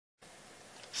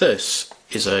This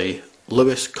is a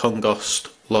Luis Congost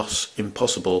Los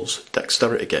Imposibles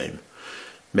Dexterity game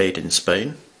made in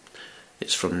Spain.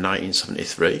 It's from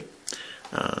 1973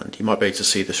 and you might be able to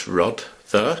see this rod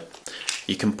there.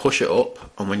 You can push it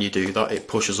up, and when you do that it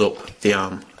pushes up the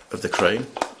arm of the crane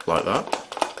like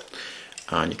that,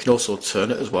 and you can also turn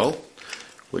it as well,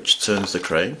 which turns the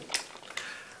crane.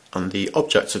 And the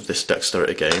object of this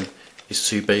dexterity game is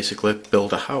to basically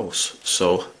build a house,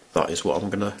 so that is what I'm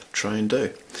going to try and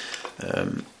do.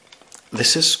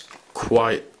 This is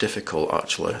quite difficult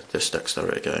actually, this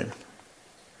dexterity game.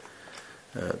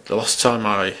 The last time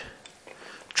I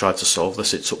tried to solve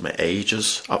this, it took me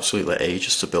ages, absolutely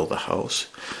ages, to build a house.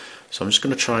 So I'm just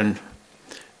going to try and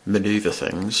manoeuvre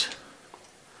things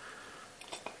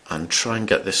and try and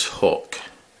get this hook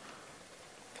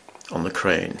on the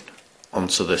crane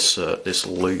onto this this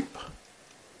loop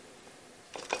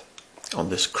on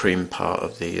this cream part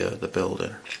of the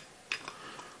building.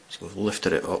 So we've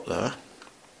lifted it up there.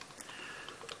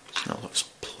 So now let's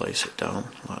place it down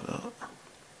like that.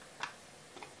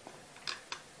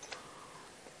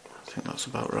 I think that's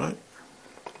about right.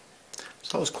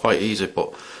 So that was quite easy,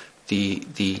 but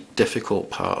the difficult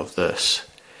part of this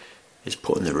is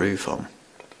putting the roof on.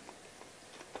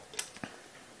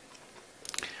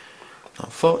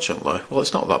 Unfortunately, well,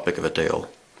 it's not that big of a deal.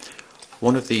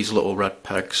 One of these little red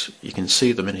pegs, you can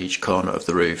see them in each corner of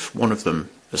the roof. One of them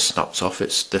has snapped off,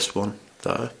 it's this one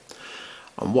there.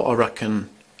 And what I reckon,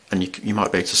 and you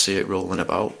might be able to see it rolling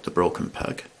about, the broken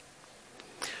peg.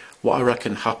 What I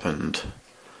reckon happened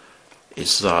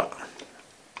is that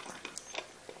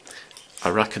I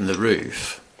reckon the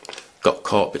roof got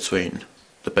caught between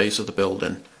the base of the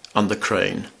building and the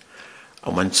crane,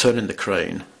 and when turning the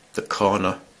crane, the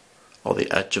corner or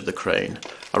the edge of the crane,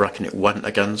 I reckon it went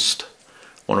against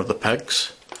one of the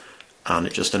pegs and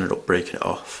it just ended up breaking it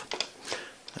off.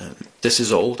 This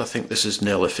is old, I think this is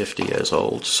nearly 50 years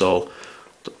old, so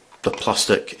the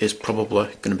plastic is probably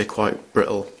going to be quite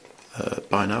brittle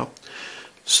by now.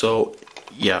 So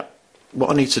yeah, what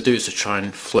I need to do is to try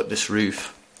and flip this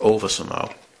roof over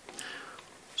somehow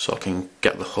so I can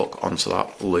get the hook onto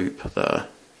that loop there.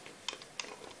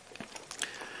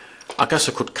 I guess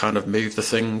I could kind of move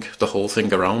the whole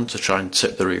thing around to try and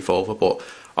tip the roof over, but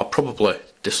I'll probably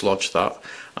dislodge that,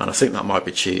 and I think that might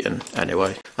be cheating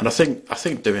anyway. And I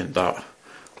think doing that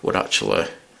would actually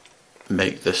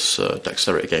make this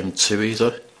dexterity game too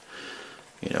easy.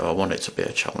 You know, I want it to be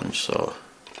a challenge, so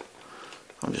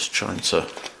I'm just trying to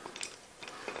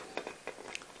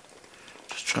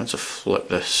flip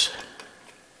this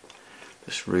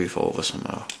roof over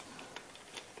somehow.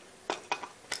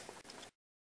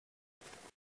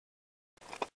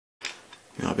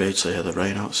 You might be able to hear the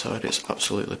rain outside, it's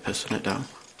absolutely pissing it down.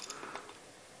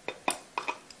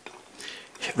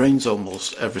 It rains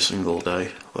almost every single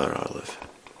day where I live.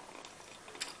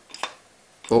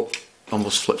 Oh,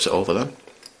 almost flips it over then.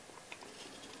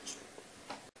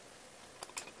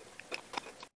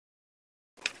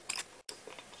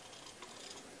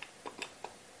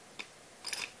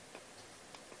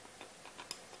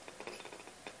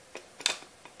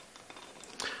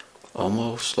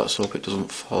 Almost, let's hope it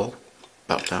doesn't fall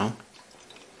back down.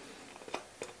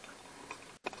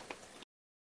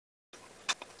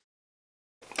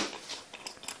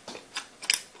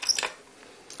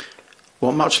 What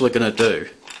I'm actually going to do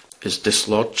is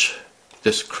dislodge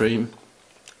this cream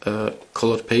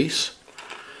coloured piece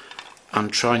and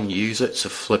try and use it to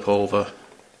flip over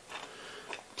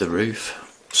the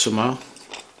roof somehow.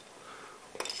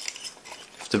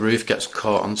 If the roof gets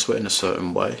caught onto it in a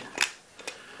certain way,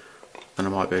 then I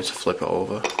might be able to flip it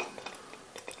over.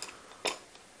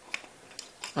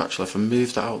 Actually, if I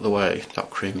move that out of the way, that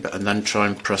cream bit, and then try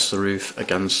and press the roof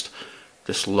against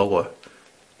this lower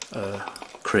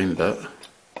cream bit,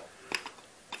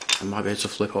 I might be able to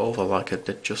flip it over like I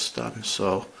did just then.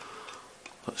 So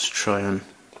let's try and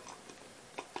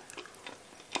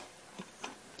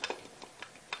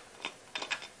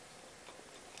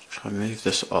move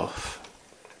this off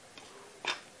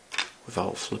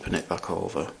without flipping it back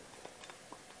over.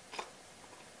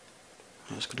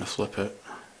 I'm just going to flip it.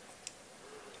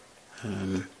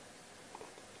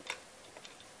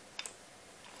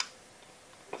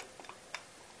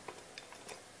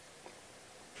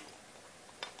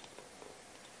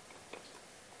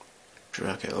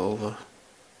 Drag it over,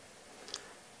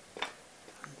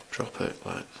 drop it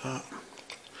like that.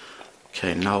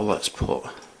 Okay, now let's put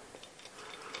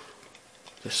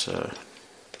this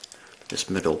this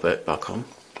middle bit back on.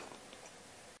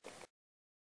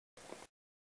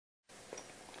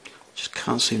 Just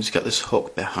can't seem to get this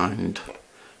hook behind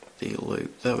the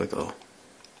loop. There we go.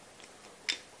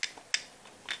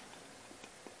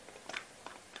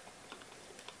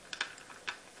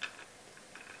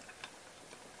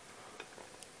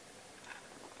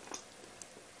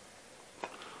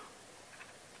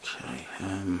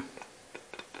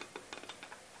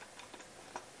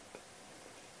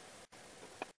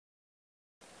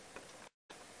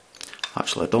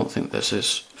 actually, I don't think this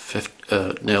is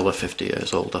nearly 50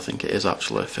 years old. I think it is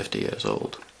actually 50 years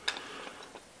old.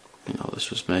 You know, this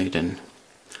was made in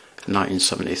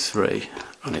 1973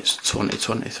 and it's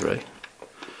 2023.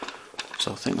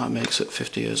 So I think that makes it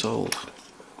 50 years old.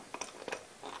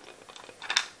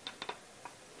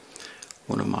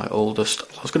 One of my oldest,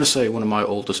 I was going to say one of my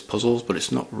oldest puzzles, but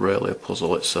it's not really a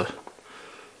puzzle, it's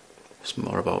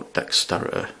more about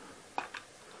dexterity.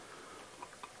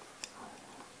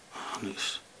 And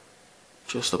it's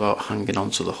just about hanging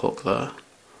onto the hook there.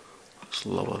 Let's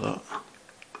lower that.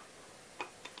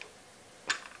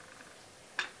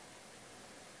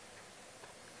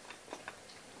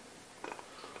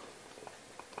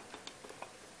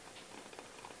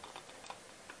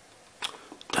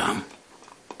 Damn.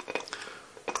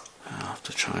 I have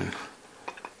to try and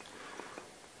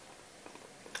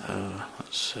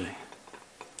let's see.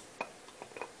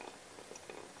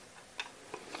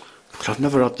 But I've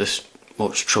never had this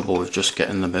much trouble with just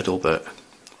getting the middle bit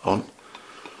on.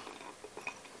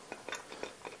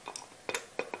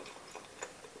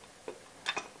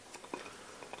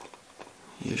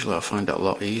 Usually I find it a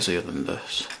lot easier than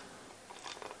this.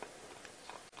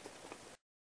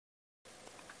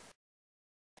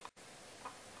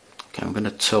 Okay, I'm going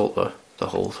to tilt the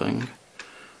whole thing,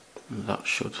 and that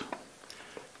should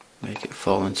make it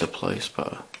fall into place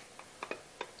better.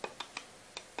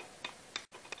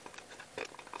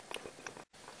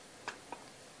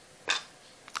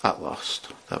 At last,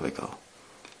 there we go.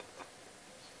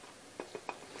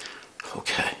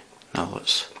 Okay, now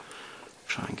let's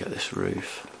try and get this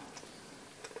roof.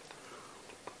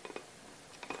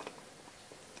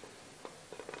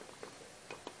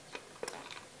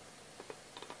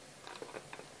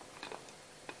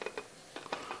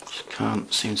 Just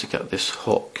can't seem to get this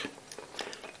hook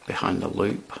behind the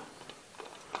loop.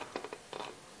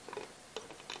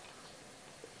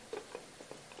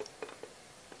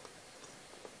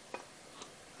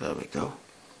 There we go.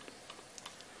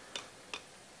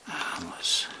 And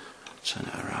let's turn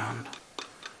it around.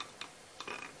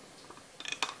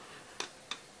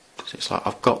 So it's like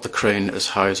I've got the crane as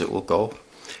high as it will go,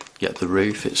 yet the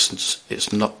roof it's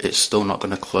still not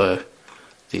going to clear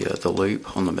the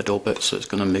loop on the middle bit, so it's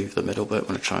going to move the middle bit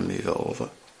when I try and move it over.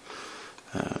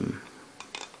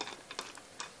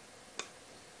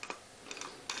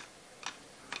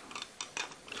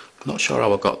 Not sure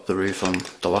how I got the roof on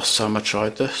the last time I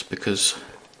tried this, because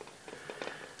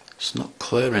it's not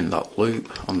clearing that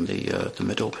loop on the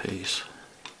middle piece.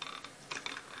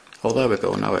 Oh, there we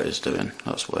go, now it is doing.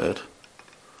 That's weird.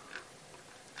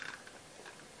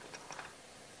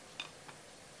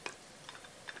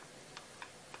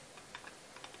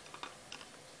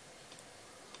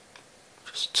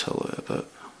 Just tilt it a bit.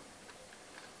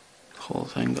 The whole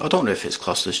thing. I don't know if it's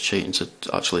classed as cheating to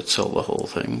actually tilt the whole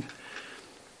thing.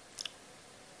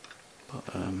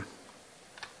 But,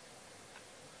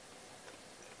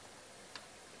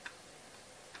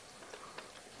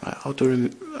 right, how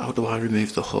do I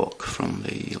remove the hook from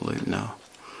the loop now?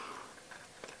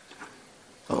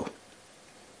 Oh,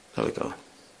 there we go.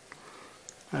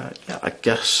 Yeah, I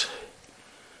guess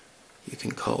you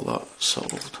can call that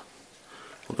solved.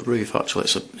 Well, the roof actually,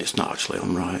 it's not actually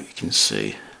on right. You can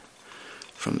see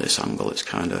from this angle it's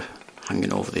kind of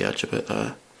hanging over the edge a bit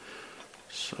there.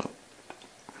 So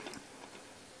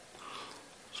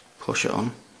let's push it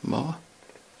on more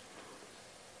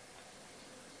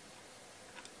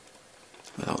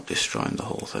without destroying the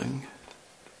whole thing.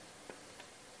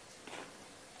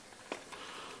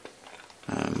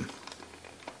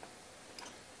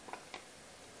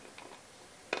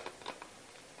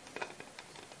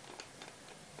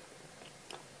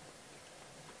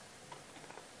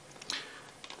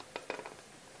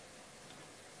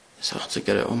 It's hard to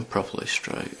get it on properly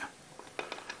straight.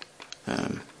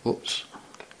 Whoops.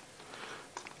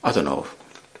 I don't know.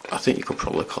 I think you could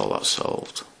probably call that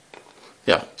solved.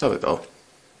 Yeah, there we go.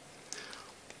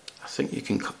 I think you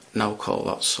can now call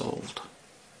that solved.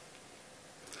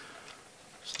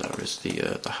 So there is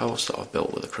the house that I've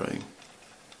built with a crane.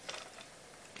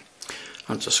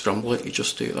 And to scramble it, you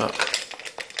just do that.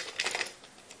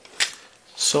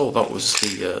 So that was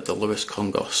the Luis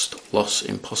Congost Los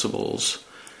Imposibles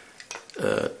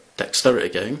Dexterity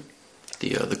game,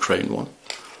 the crane one,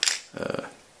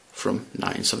 from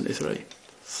 1973.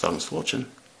 Thanks for watching.